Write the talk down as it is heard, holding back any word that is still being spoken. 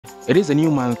It is a new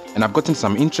month and I've gotten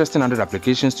some interesting Android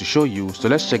applications to show you, so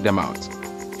let's check them out.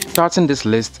 Starting this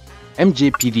list,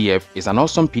 MJPDF is an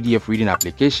awesome PDF reading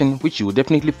application which you will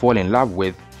definitely fall in love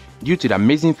with due to the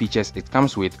amazing features it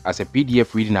comes with as a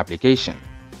PDF reading application.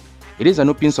 It is an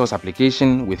open source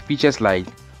application with features like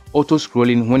auto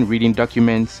scrolling when reading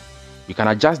documents. You can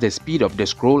adjust the speed of the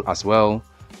scroll as well,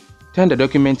 turn the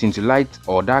document into light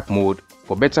or dark mode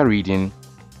for better reading,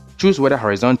 choose whether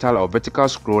horizontal or vertical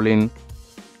scrolling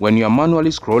when you are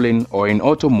manually scrolling or in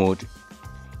auto mode.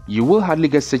 You will hardly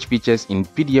get such features in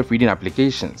PDF reading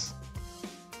applications.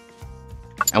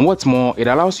 And what's more, it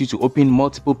allows you to open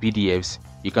multiple PDFs.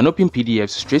 You can open PDFs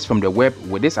straight from the web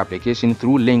with this application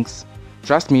through links.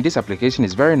 Trust me, this application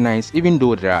is very nice. Even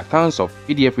though there are tons of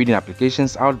PDF reading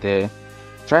applications out there,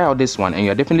 try out this one and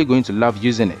you're definitely going to love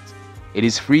using it. It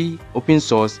is free, open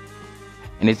source,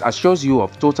 and it assures you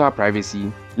of total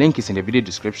privacy. Link is in the video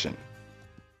description.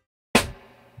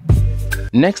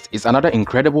 Next is another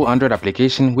incredible Android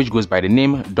application which goes by the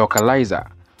name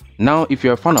Dockerizer. Now, if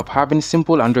you're a fan of having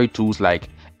simple Android tools like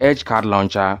Edge Card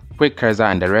Launcher, Quick Cursor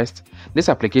and the rest, this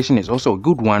application is also a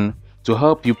good one to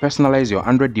help you personalize your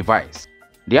Android device.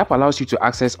 The app allows you to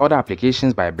access other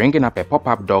applications by bringing up a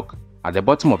pop-up dock at the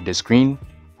bottom of the screen,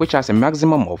 which has a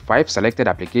maximum of 5 selected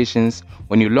applications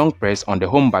when you long press on the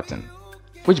home button,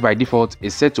 which by default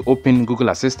is set to open Google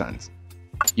Assistant.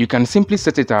 You can simply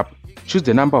set it up, choose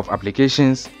the number of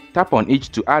applications, tap on each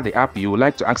to add the app you would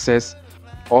like to access,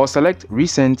 or select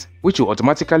Recent, which will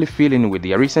automatically fill in with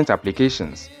the recent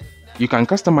applications. You can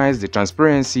customize the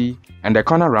transparency and the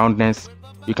corner roundness.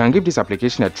 You can give this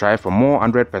application a try for more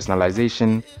Android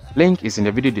personalization. Link is in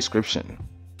the video description.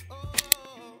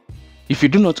 If you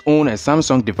do not own a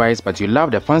Samsung device but you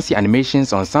love the fancy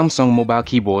animations on Samsung mobile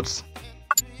keyboards,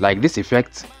 like this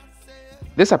effect,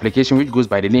 this application, which goes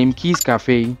by the name Keys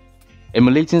Cafe,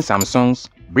 emulating Samsung's,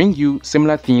 bring you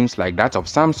similar themes like that of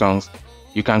Samsung's.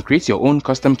 You can create your own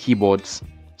custom keyboards,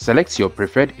 select your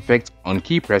preferred effect on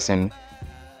key pressing.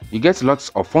 You get lots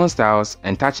of font styles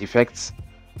and touch effects.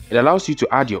 It allows you to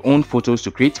add your own photos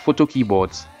to create photo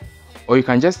keyboards, or you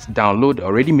can just download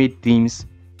already made themes.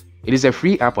 It is a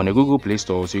free app on the Google Play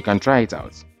Store, so you can try it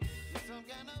out.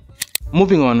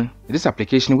 Moving on, this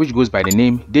application, which goes by the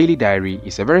name Daily Diary,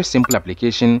 is a very simple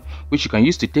application which you can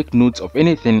use to take notes of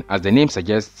anything. As the name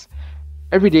suggests,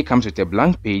 every day comes with a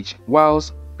blank page,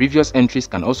 whilst previous entries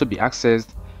can also be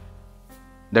accessed.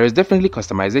 There is definitely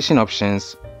customization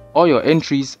options. All your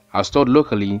entries are stored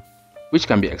locally, which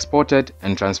can be exported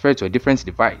and transferred to a different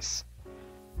device.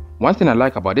 One thing I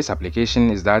like about this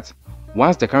application is that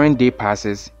once the current day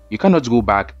passes, you cannot go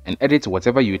back and edit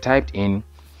whatever you typed in.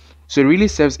 So it really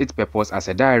serves its purpose as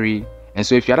a diary, and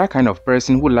so if you're that kind of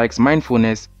person who likes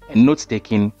mindfulness and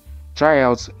note-taking, try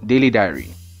out Daily Diary.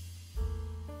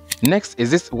 Next is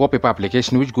this wallpaper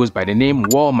application which goes by the name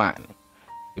Wallman.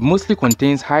 It mostly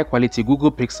contains high-quality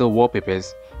Google Pixel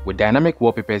wallpapers with dynamic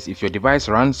wallpapers if your device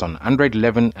runs on Android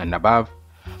 11 and above,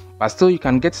 but still you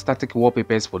can get static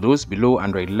wallpapers for those below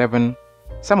Android 11.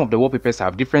 Some of the wallpapers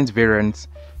have different variants.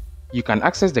 You can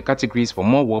access the categories for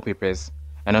more wallpapers,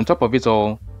 and on top of it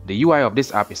all, the UI of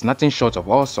this app is nothing short of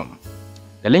awesome.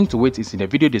 The link to it is in the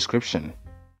video description.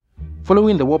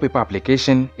 Following the wallpaper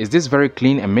application is this very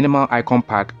clean and minimal icon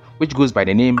pack which goes by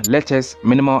the name Letters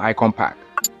Minimal Icon Pack.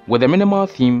 With a minimal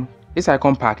theme, this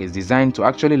icon pack is designed to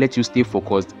actually let you stay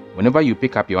focused whenever you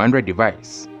pick up your Android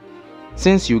device,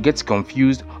 since you get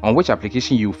confused on which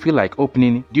application you feel like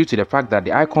opening due to the fact that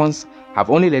the icons have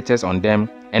only letters on them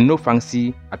and no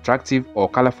fancy, attractive or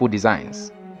colorful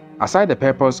designs. Aside the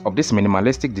purpose of this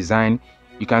minimalistic design,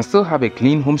 you can still have a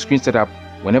clean home screen setup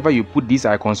whenever you put these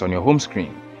icons on your home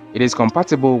screen. It is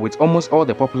compatible with almost all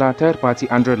the popular third-party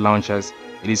Android launchers.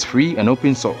 It is free and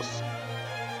open source.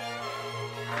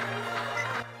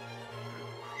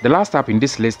 The last app in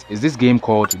this list is this game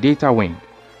called Data Wing.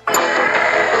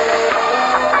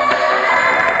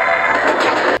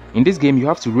 In this game, you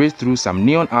have to race through some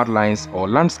neon outlines or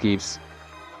landscapes.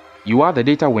 You are the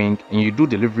data wing and you do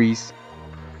deliveries.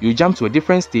 You jump to a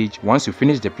different stage once you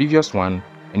finish the previous one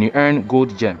and you earn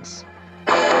gold gems.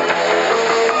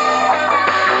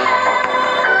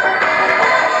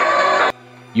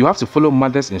 You have to follow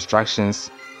mother's instructions.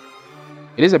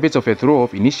 It is a bit of a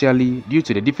throw-off initially due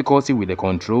to the difficulty with the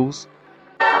controls,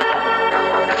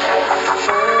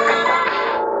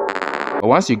 but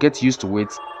once you get used to it,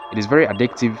 it is very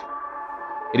addictive.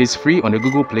 It is free on the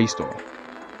Google Play Store.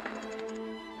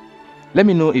 Let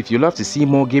me know if you love to see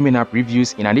more gaming app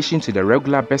reviews in addition to the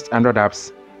regular best Android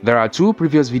apps. There are 2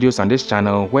 previous videos on this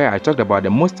channel where I talked about the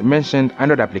most mentioned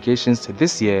Android applications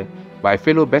this year by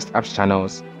fellow best apps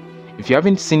channels. If you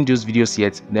haven't seen those videos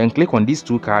yet, then click on these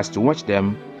two cards to watch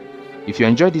them. If you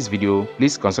enjoyed this video,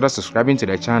 please consider subscribing to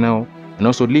the channel and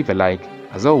also leave a like.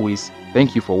 As always,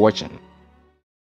 thank you for watching.